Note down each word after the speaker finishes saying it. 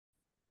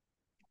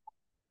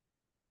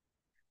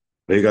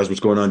Hey guys, what's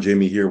going on?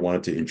 Jamie here.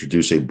 Wanted to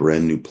introduce a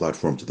brand new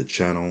platform to the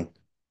channel.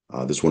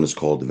 This one is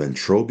called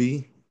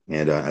Ventrobi,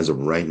 and as of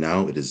right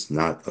now, it is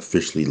not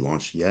officially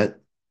launched yet.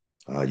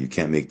 You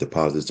can't make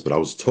deposits, but I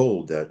was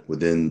told that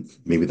within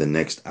maybe the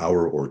next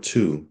hour or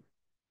two,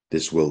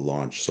 this will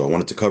launch. So I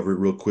wanted to cover it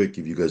real quick,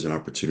 give you guys an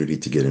opportunity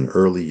to get in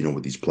early.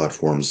 With these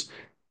platforms,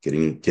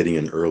 getting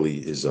in early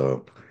is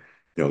a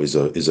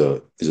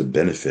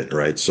benefit,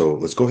 right? So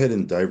let's go ahead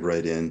and dive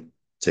right in.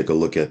 Take a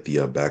look at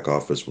the back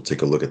office. We'll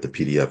take a look at the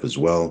PDF as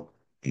well.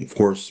 And of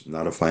course,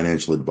 not a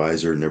financial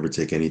advisor. Never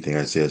take anything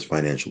I say as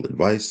financial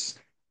advice.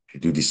 If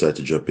you do decide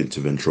to jump into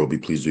Ventrobi,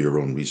 please do your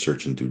own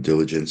research and due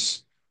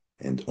diligence,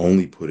 and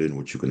only put in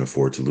what you can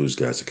afford to lose,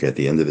 guys. Okay, at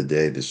the end of the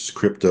day, this is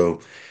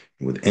crypto.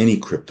 With any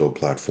crypto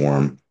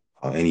platform,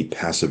 any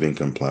passive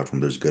income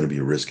platform, there's going to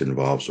be risk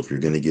involved. So if you're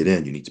going to get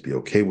in, you need to be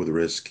okay with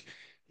risk.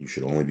 You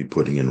should only be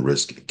putting in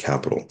risk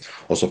capital.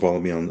 Also,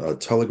 follow me on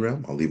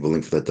Telegram. I'll leave a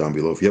link for that down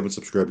below. If you haven't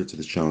subscribed to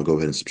this channel, go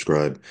ahead and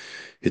subscribe.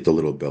 Hit the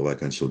little bell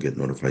icon so you'll get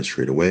notified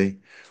straight away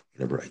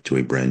whenever I do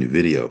a brand new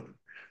video.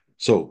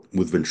 So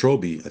with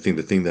Ventrobi, I think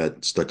the thing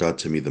that stuck out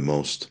to me the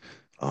most,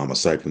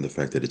 aside from the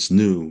fact that it's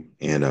new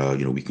and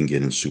we can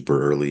get in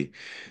super early,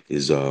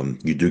 is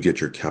you do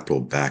get your capital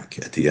back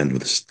at the end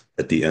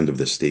of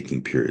the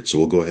staking period. So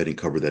we'll go ahead and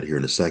cover that here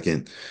in a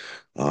second.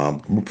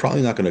 We're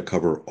probably not going to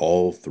cover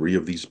all three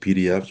of these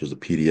PDFs. There's a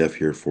PDF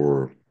here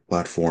for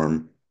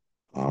platform.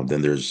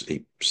 Then there's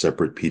a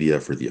separate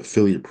PDF for the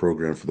affiliate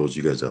program for those of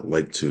you guys that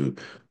like to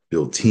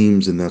build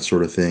teams and that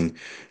sort of thing.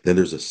 Then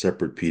there's a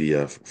separate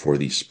PDF for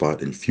the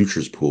spot and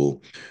futures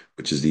pool,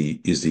 which is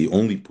the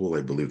only pool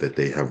I believe that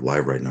they have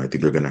live right now. I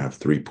think they're going to have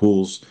three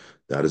pools.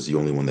 That is the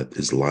only one that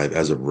is live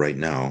as of right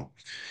now.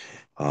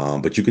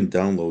 But you can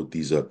download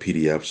these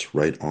PDFs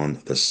right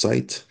on the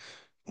site.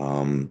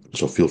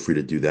 So feel free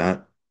to do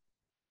that.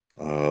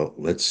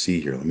 Let's see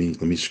here. Let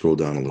me scroll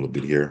down a little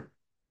bit here.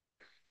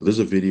 There's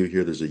a video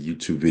here. There's a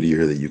YouTube video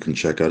here that you can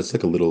check out. It's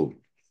like a little,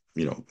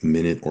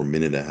 minute or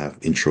minute and a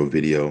half intro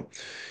video.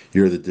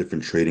 Here are the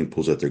different trading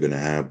pools that they're going to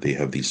have. They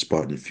have the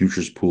spot and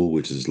futures pool,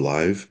 which is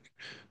live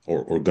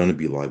or going to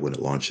be live when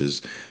it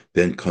launches.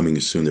 Then coming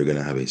soon, they're going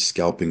to have a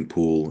scalping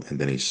pool and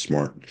then a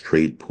smart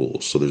trade pool.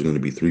 So there's going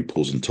to be three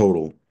pools in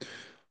total.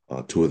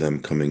 Two of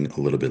them coming a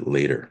little bit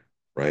later,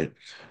 right?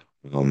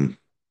 Um,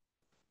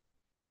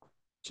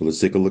 so let's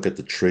take a look at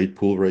the trade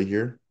pool right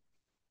here.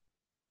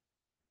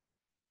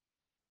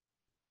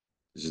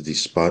 This is the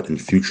spot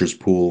and futures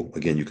pool.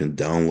 Again, you can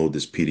download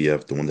this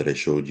PDF, the one that I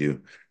showed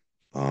you.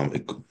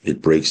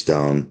 It breaks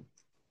down,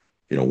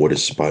 what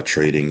is spot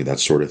trading, that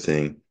sort of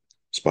thing.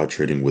 Spot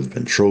trading with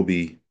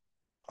Ventrobi.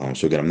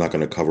 So again, I'm not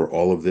going to cover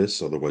all of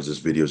this, otherwise this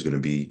video is going to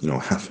be,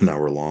 half an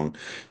hour long.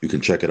 You can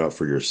check it out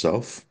for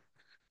yourself.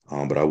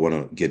 But I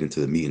want to get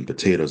into the meat and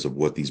potatoes of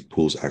what these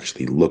pools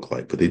actually look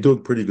like. But they do a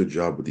pretty good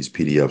job with these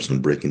PDFs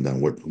and breaking down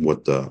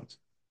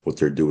what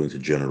they're doing to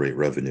generate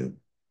revenue.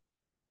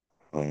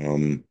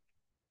 Um,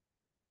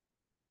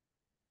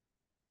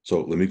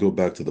 so let me go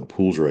back to the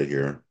pools right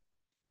here.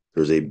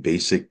 There's a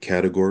basic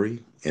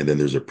category and then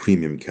there's a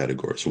premium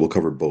category. So we'll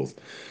cover both.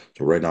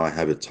 So right now I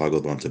have it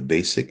toggled onto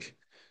basic.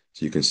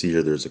 So you can see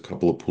here there's a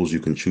couple of pools you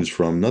can choose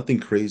from. Nothing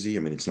crazy. I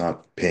mean, it's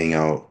not paying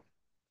out,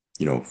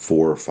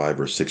 4 or 5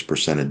 or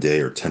 6% a day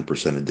or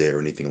 10% a day or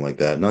anything like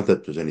that. Not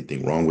that there's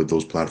anything wrong with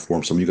those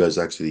platforms. Some of you guys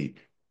actually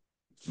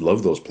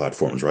love those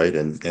platforms, right?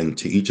 And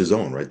to each his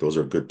own, right? Those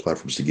are good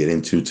platforms to get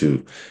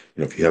into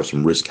if you have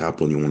some risk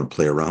capital and you want to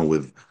play around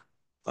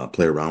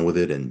with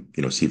it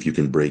and see if you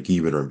can break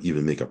even or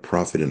even make a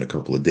profit in a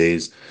couple of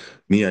days.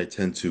 Me, I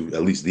tend to,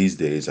 at least these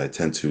days, I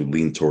tend to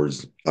lean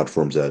towards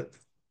platforms that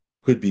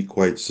could be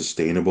quite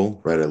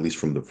sustainable, right? At least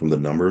from the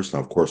numbers.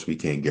 Now, of course, we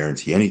can't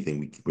guarantee anything.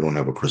 We don't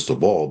have a crystal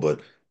ball,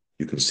 but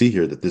you can see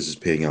here that this is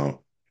paying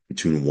out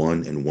between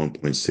 1 and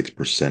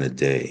 1.6% a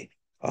day,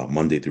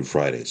 Monday through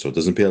Friday. So it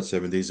doesn't pay out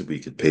 7 days a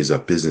week. It pays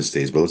out business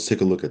days. But let's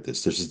take a look at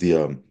this. This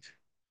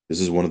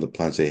is one of the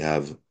plans they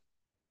have.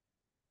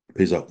 It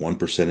pays out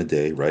 1% a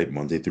day, right?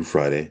 Monday through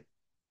Friday.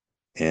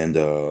 And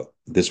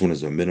this one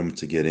is a minimum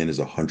to get in is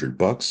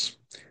 $100.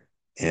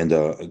 And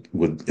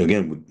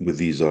with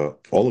these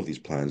all of these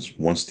plans,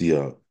 once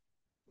the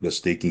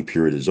staking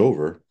period is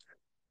over,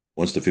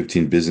 once the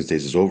 15 business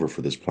days is over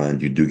for this plan,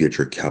 you do get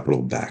your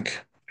capital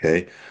back.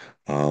 Okay.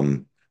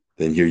 Um,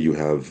 then here you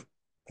have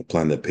a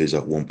plan that pays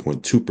out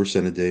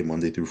 1.2% a day,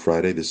 Monday through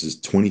Friday. This is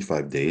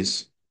 25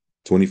 days,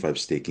 25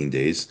 staking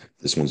days.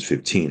 This one's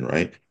 15,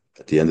 right?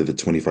 At the end of the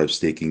 25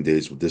 staking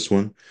days with this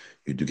one,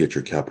 you do get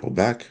your capital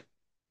back.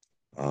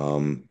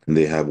 And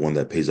they have one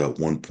that pays out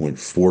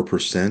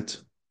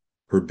 1.4%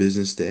 per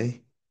business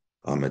day.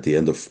 At the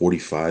end of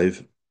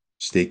 45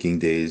 staking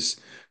days,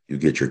 you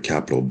get your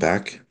capital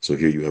back. So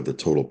here you have the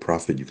total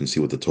profit. You can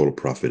see what the total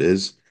profit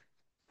is.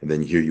 And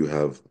then here you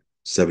have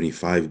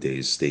 75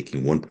 days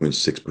staking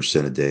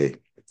 1.6% a day.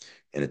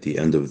 And at the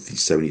end of the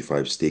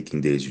 75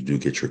 staking days, you do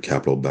get your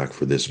capital back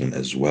for this one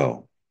as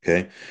well.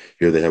 Okay.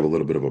 Here they have a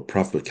little bit of a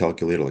profit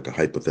calculator, like a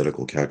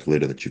hypothetical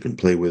calculator that you can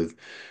play with.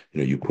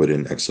 You put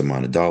in X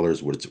amount of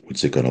dollars. What's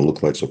it going to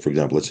look like? So, for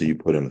example, let's say you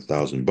put in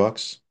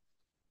 $1,000.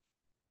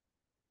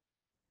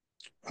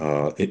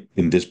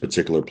 In this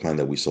particular plan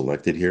that we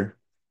selected here,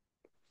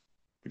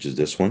 which is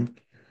this one,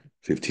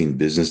 15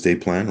 business day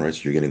plan, right?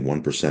 So you're getting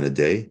 1% a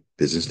day,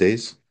 business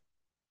days.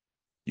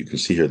 You can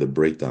see here the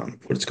breakdown,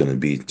 what it's going to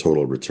be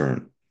total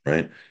return,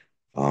 right?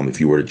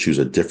 If you were to choose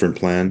a different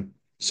plan,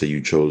 say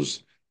you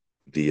chose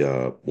the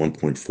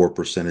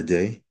 1.4% a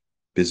day,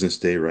 business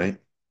day, right?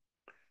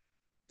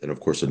 Then of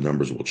course the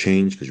numbers will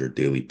change because your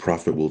daily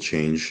profit will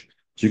change.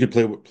 So you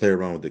can play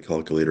around with the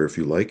calculator if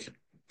you like.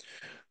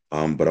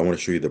 But I want to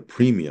show you the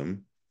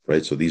premium,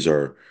 right? So these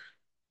are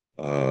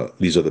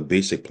the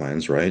basic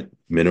plans, right?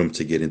 Minimum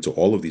to get into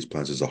all of these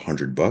plans is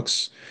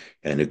 $100,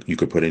 and you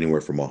could put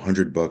anywhere from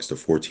 $100 to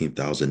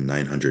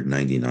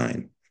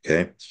 14,999.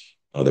 Okay.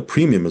 The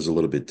premium is a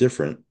little bit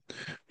different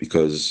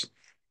because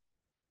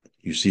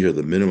you see here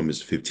the minimum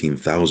is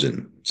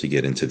 15,000 to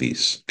get into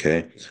these.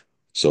 Okay.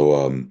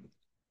 So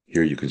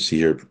here you can see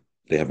here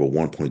they have a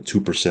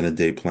 1.2% a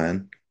day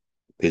plan,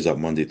 pays out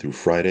Monday through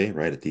Friday,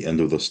 right? At the end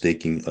of the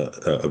staking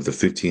of the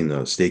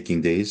 15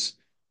 staking days,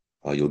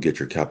 you'll get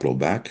your capital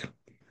back.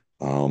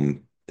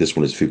 This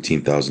one is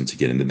 15,000 to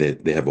get in.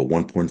 They have a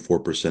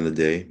 1.4% a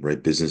day,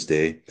 right? Business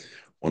day,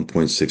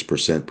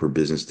 1.6% per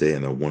business day,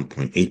 and a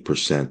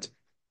 1.8%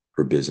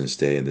 per business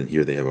day. And then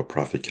here they have a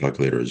profit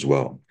calculator as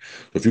well.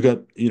 So if you got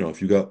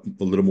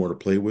a little more to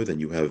play with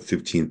and you have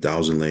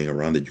 15,000 laying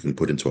around that you can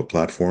put into a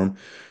platform,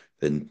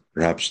 then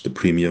perhaps the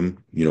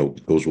premium,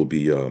 those will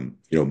be,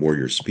 more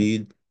your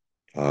speed.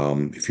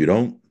 If you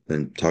don't,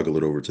 then toggle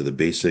it over to the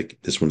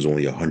basic. This one's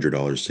only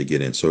 $100 to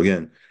get in. So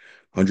again,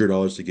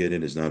 $100 to get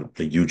in is not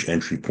a huge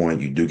entry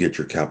point. You do get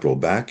your capital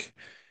back.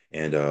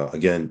 And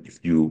again, if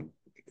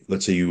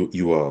let's say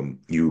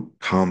you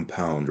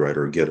compound, right,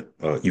 or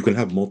you can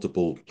have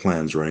multiple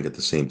plans running at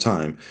the same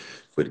time,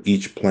 but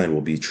each plan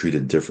will be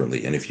treated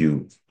differently. And if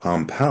you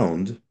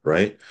compound,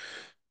 right,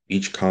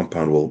 each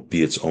compound will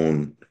be its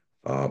own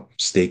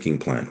staking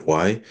plan.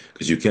 Why?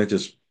 Because you can't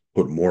just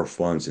put more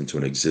funds into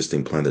an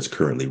existing plan that's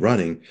currently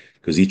running,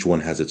 because each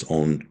one has its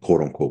own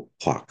quote unquote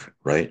clock,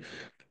 right?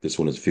 This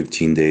one is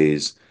 15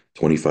 days,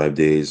 25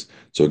 days.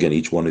 So again,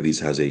 each one of these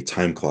has a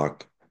time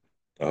clock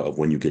of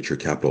when you get your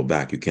capital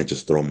back. You can't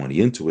just throw money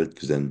into it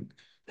because then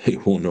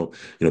you won't know,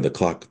 the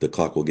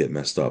clock will get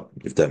messed up,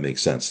 if that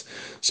makes sense.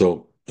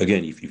 So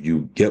again, if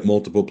you get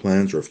multiple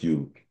plans or if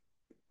you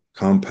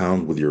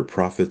compound with your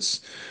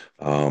profits,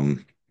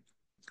 um,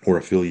 or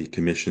affiliate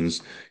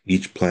commissions,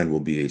 each plan will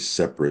be a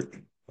separate,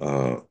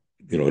 uh,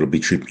 it'll be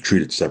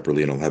treated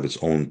separately and it'll have its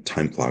own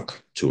time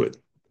clock to it.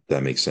 If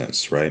that makes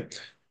sense, right?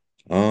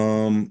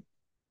 Um,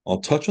 I'll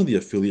touch on the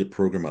affiliate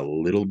program a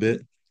little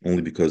bit,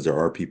 only because there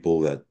are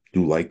people that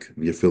do like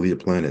the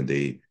affiliate plan and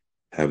they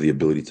have the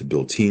ability to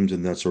build teams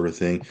and that sort of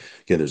thing.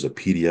 Again, there's a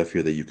PDF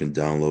here that you can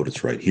download.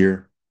 It's right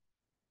here.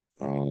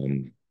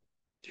 Um,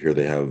 Here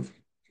they have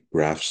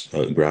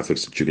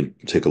graphics that you can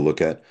take a look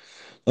at.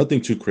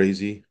 Nothing too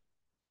crazy,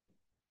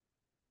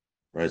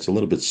 right? It's a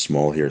little bit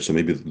small here, so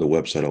maybe the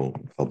website will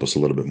help us a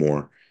little bit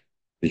more.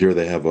 Here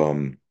they have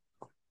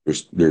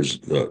there's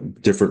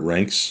different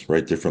ranks,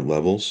 right? Different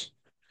levels,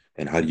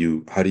 and how do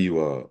you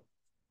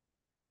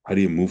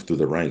move through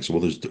the ranks? Well,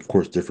 there's of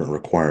course different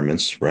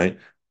requirements, right?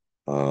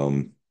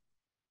 Um,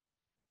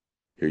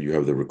 Here you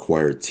have the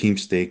required team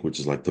stake, which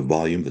is like the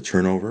volume, the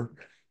turnover,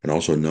 and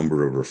also a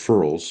number of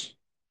referral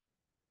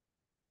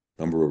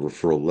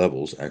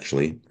levels,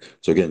 actually.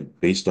 So again,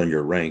 based on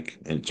your rank,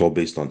 and it's all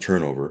based on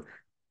turnover,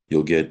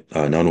 you'll get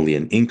not only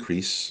an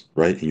increase,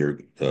 right, in your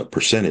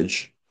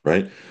percentage,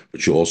 right,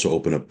 but you'll also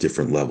open up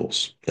different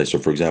levels. Okay, so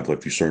for example,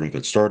 if you're starting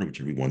at starting, which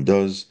everyone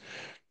does,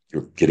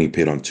 you're getting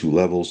paid on two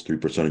levels,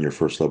 3% on your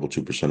first level,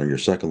 2% on your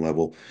second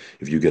level.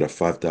 If you get a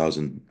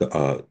 5,000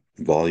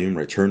 volume,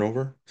 right,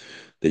 turnover,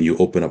 then you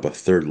open up a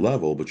third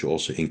level, but you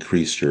also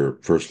increase your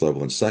first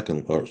level and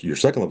second, or your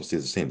second level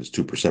stays the same, it's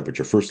 2%, but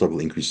your first level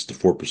increases to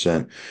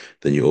 4%.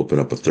 Then you open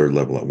up a third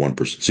level at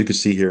 1%. So you can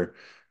see here,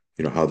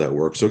 how that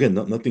works. So again,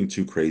 nothing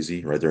too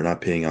crazy, right? They're not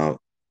paying out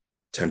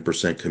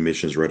 10%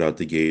 commissions right out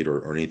the gate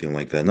or anything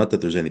like that. Not that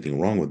there's anything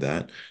wrong with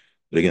that.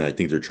 But again, I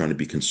think they're trying to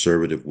be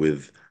conservative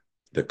with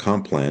the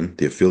comp plan,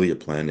 the affiliate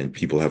plan, and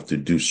people have to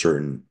do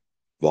certain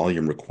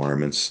volume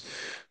requirements,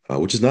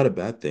 which is not a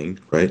bad thing,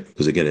 right?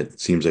 Because again, it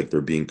seems like they're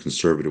being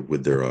conservative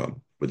with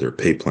their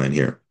pay plan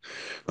here.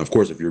 Of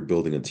course, if you're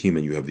building a team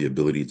and you have the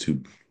ability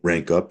to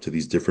rank up to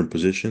these different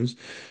positions,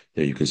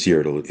 you can see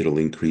here it'll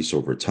increase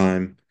over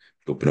time,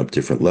 open up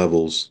different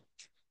levels.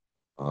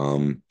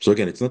 So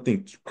again, it's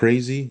nothing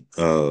crazy.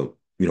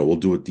 We'll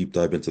do a deep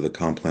dive into the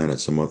comp plan at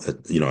some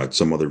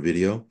other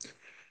video,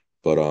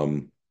 but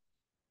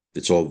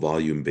it's all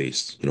volume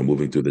based,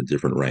 moving through the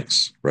different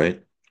ranks,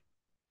 right?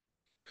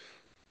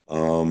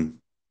 Um,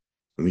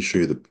 Let me show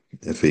you the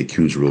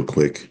FAQs real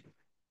quick.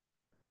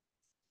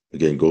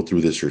 Again, go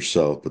through this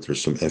yourself, but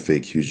there's some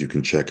FAQs you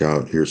can check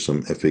out. Here's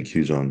some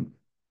FAQs on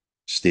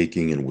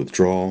staking and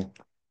withdrawal.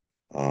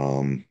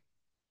 Um,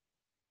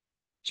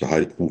 So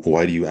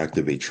why do you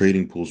activate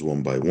trading pools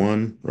one by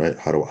one, right?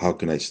 How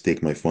can I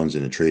stake my funds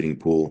in a trading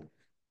pool?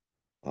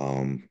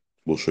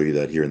 We'll show you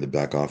that here in the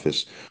back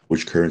office.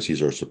 Which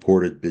currencies are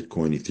supported?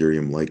 Bitcoin,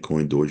 Ethereum,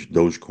 Litecoin,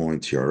 Dogecoin,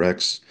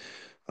 TRX,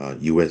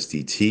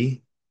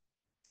 USDT,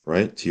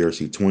 right?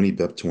 TRC20,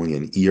 BEP20,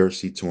 and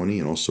ERC20,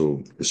 and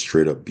also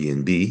straight up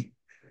BNB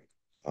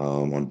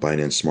on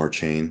Binance Smart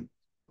Chain.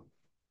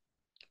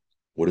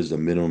 What is the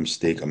minimum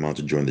stake amount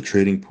to join the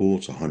trading pool?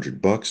 It's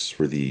 $100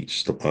 for the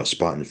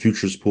spot and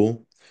futures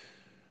pool.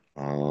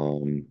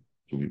 Um,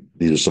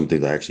 these are some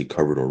things I actually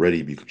covered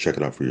already, but you can check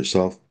it out for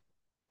yourself.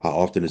 How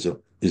often is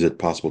it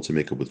possible to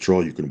make a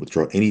withdrawal? You can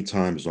withdraw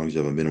anytime as long as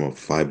you have a minimum of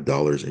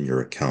 $5 in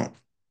your account.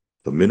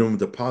 The minimum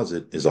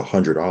deposit is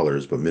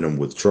 $100, but minimum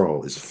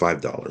withdrawal is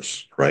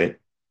 $5, right?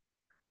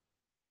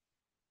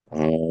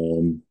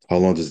 How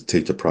long does it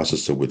take to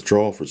process a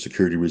withdrawal? For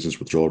security reasons,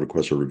 withdrawal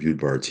requests are reviewed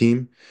by our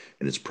team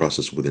and it's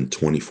processed within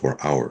 24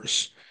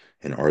 hours.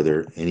 And are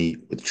there any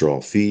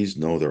withdrawal fees?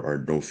 No, there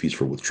are no fees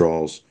for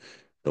withdrawals,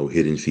 no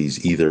hidden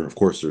fees either. Of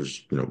course,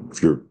 if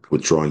you're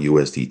withdrawing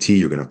USDT,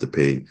 you're going to have to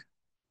pay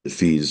the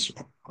fees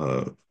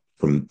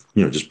from,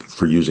 just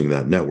for using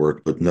that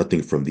network, but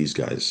nothing from these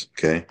guys.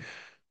 Okay.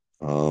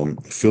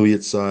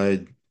 Affiliate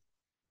side,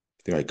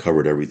 I think I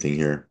covered everything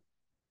here.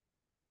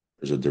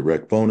 There's a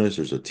direct bonus,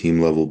 there's a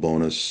team level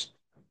bonus.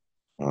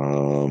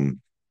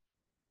 Um,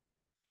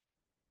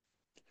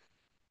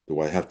 do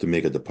I have to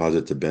make a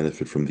deposit to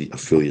benefit from the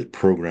affiliate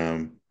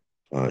program?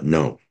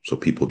 No. So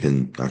people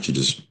can actually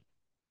just,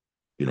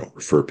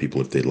 refer people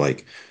if they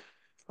like.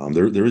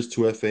 There is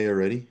 2FA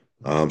already.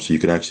 So you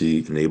can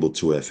actually enable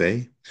 2FA,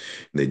 and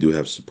they do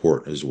have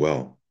support as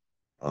well.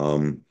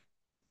 Um,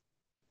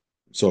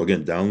 so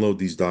again, download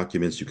these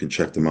documents. You can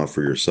check them out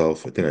for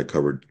yourself. I think I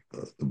covered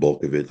the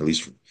bulk of it, at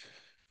least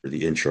for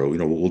the intro.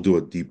 We'll do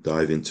a deep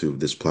dive into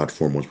this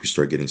platform once we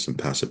start getting some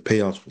passive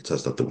payouts. We'll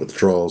test out the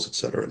withdrawals, et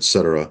cetera, et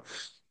cetera.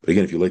 But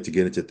again, if you like to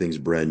get into things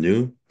brand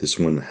new, this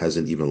one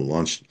hasn't even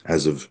launched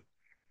as of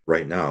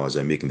right now as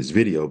I'm making this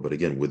video. But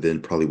again,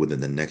 probably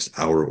within the next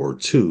hour or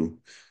two,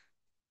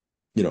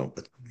 you know,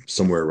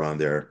 somewhere around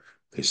there,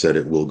 they said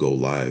it will go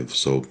live.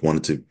 So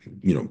wanted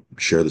to,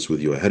 share this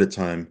with you ahead of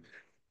time.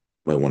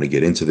 Might want to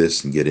get into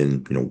this and get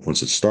in,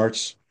 once it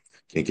starts.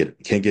 Can't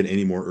get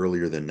any more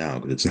earlier than now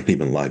because it's not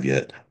even live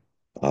yet.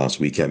 So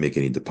we can't make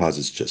any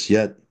deposits just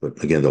yet.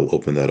 But again, they'll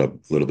open that up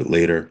a little bit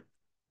later.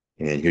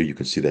 And here you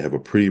can see they have a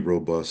pretty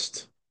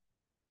robust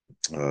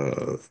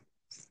uh,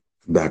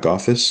 back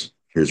office.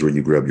 Here's where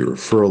you grab your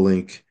referral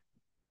link.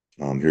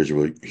 Here's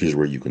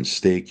where you can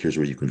stake. Here's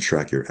where you can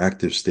track your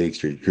active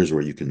stakes. Here's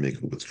where you can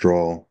make a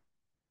withdrawal.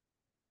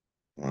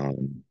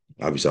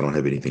 Obviously, I don't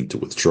have anything to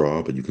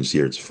withdraw, but you can see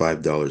here it's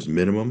 $5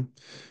 minimum,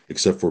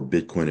 except for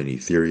Bitcoin and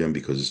Ethereum,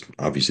 because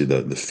obviously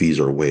the fees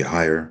are way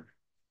higher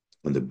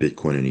on the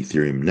Bitcoin and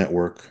Ethereum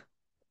network.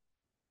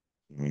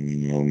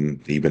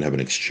 They even have an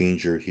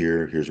exchanger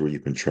here. Here's where you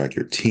can track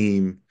your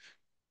team.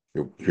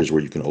 Here's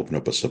where you can open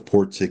up a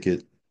support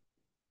ticket.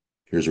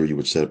 Here's where you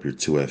would set up your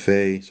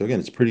 2FA. So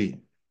again, it's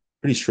pretty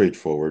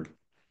straightforward.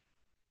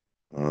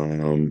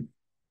 Um,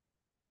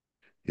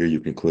 Here you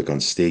can click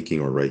on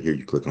staking, or right here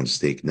you click on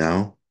stake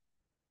now.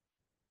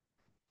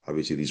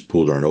 Obviously, these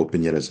pools aren't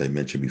open yet, as I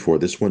mentioned before.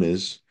 This one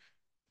is,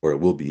 or it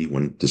will be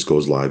when this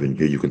goes live. And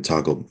here you can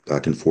toggle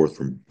back and forth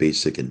from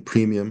basic and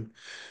premium.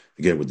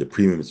 Again, with the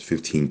premium, it's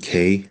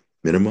 15K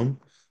minimum.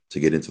 To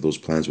get into those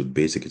plans with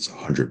basic, it's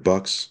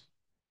 $100.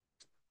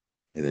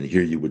 And then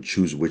here you would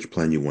choose which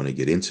plan you want to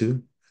get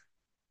into.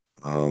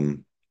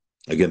 Um,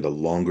 Again, the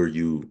longer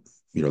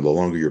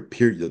your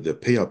period, the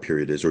payout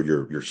period is, or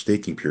your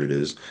staking period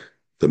is,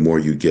 the more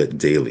you get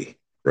daily,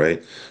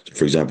 right? So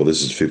for example,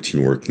 this is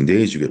 15 working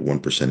days, you get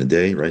 1% a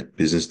day, right?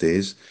 Business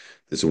days.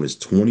 This one is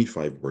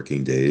 25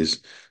 working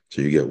days,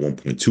 so you get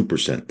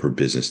 1.2% per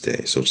business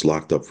day. So it's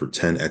locked up for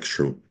 10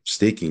 extra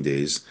staking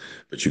days,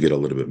 but you get a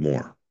little bit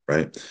more,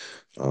 right?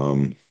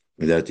 Um,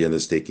 and at the end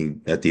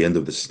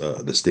of this,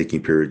 the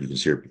staking period, you can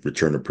see here,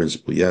 return to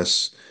principal,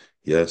 yes,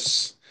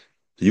 yes.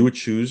 You would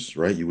choose,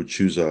 right? You would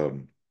choose,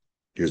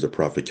 here's the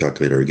profit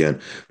calculator again,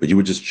 but you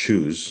would just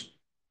choose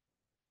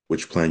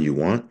which plan you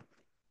want,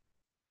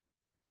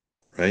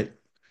 right?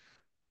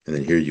 And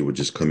then here you would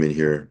just come in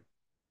here.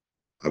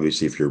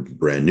 Obviously, if you're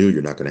brand new,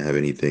 you're not going to have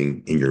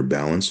anything in your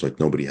balance. Like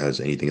nobody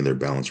has anything in their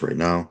balance right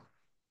now.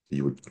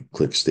 You would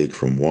click stake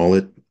from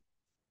wallet.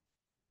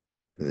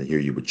 And then here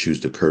you would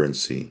choose the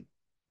currency.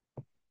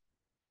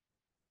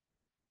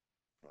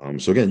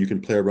 So again, you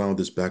can play around with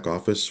this back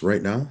office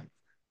right now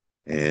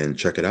and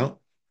check it out.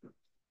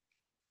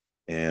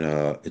 And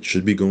it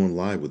should be going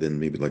live within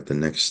maybe like the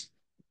next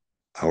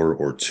hour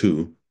or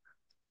two.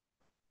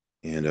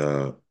 And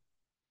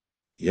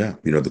yeah,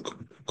 the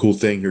cool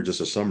thing here, just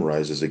to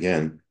summarize, is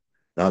again,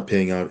 not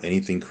paying out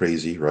anything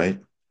crazy, right?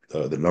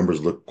 The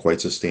numbers look quite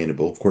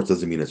sustainable. Of course,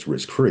 doesn't mean it's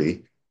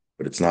risk-free,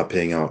 but it's not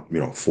paying out,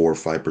 4 or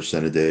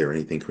 5% a day or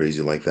anything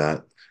crazy like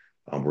that.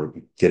 We're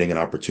getting an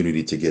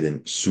opportunity to get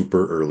in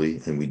super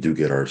early, and we do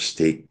get our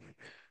stake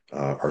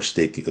our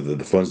staking,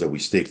 the funds that we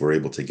stake, we're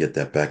able to get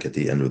that back at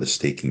the end of the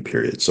staking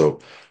period. So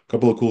a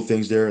couple of cool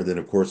things there. And then,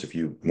 of course, if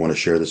you want to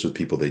share this with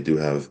people, they do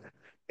have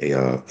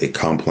a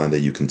comp plan that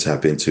you can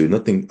tap into.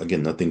 Nothing,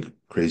 again, nothing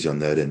crazy on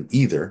that end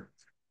either.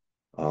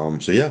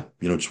 So yeah,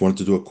 just wanted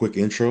to do a quick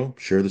intro,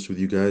 share this with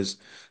you guys.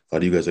 A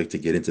lot of you guys like to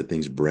get into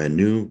things brand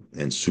new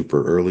and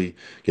super early.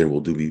 Again,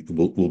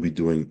 we'll be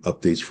doing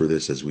updates for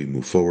this as we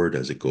move forward,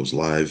 as it goes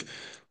live,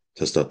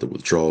 test out the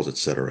withdrawals, et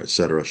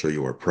cetera, show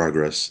you our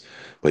progress.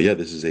 But yeah,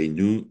 this is a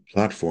new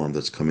platform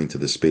that's coming to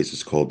the space.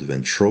 It's called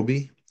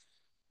Ventrobi.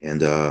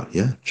 And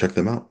yeah, check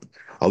them out.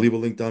 I'll leave a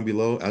link down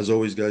below. As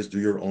always, guys, do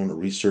your own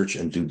research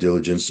and due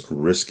diligence,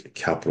 risk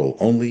capital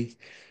only.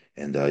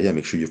 And yeah,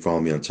 make sure you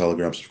follow me on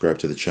Telegram, subscribe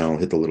to the channel,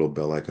 hit the little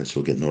bell icon so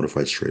you'll get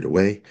notified straight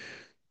away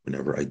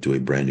whenever I do a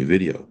brand new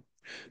video.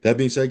 That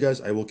being said,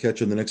 guys, I will catch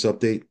you in the next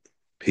update.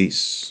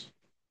 Peace.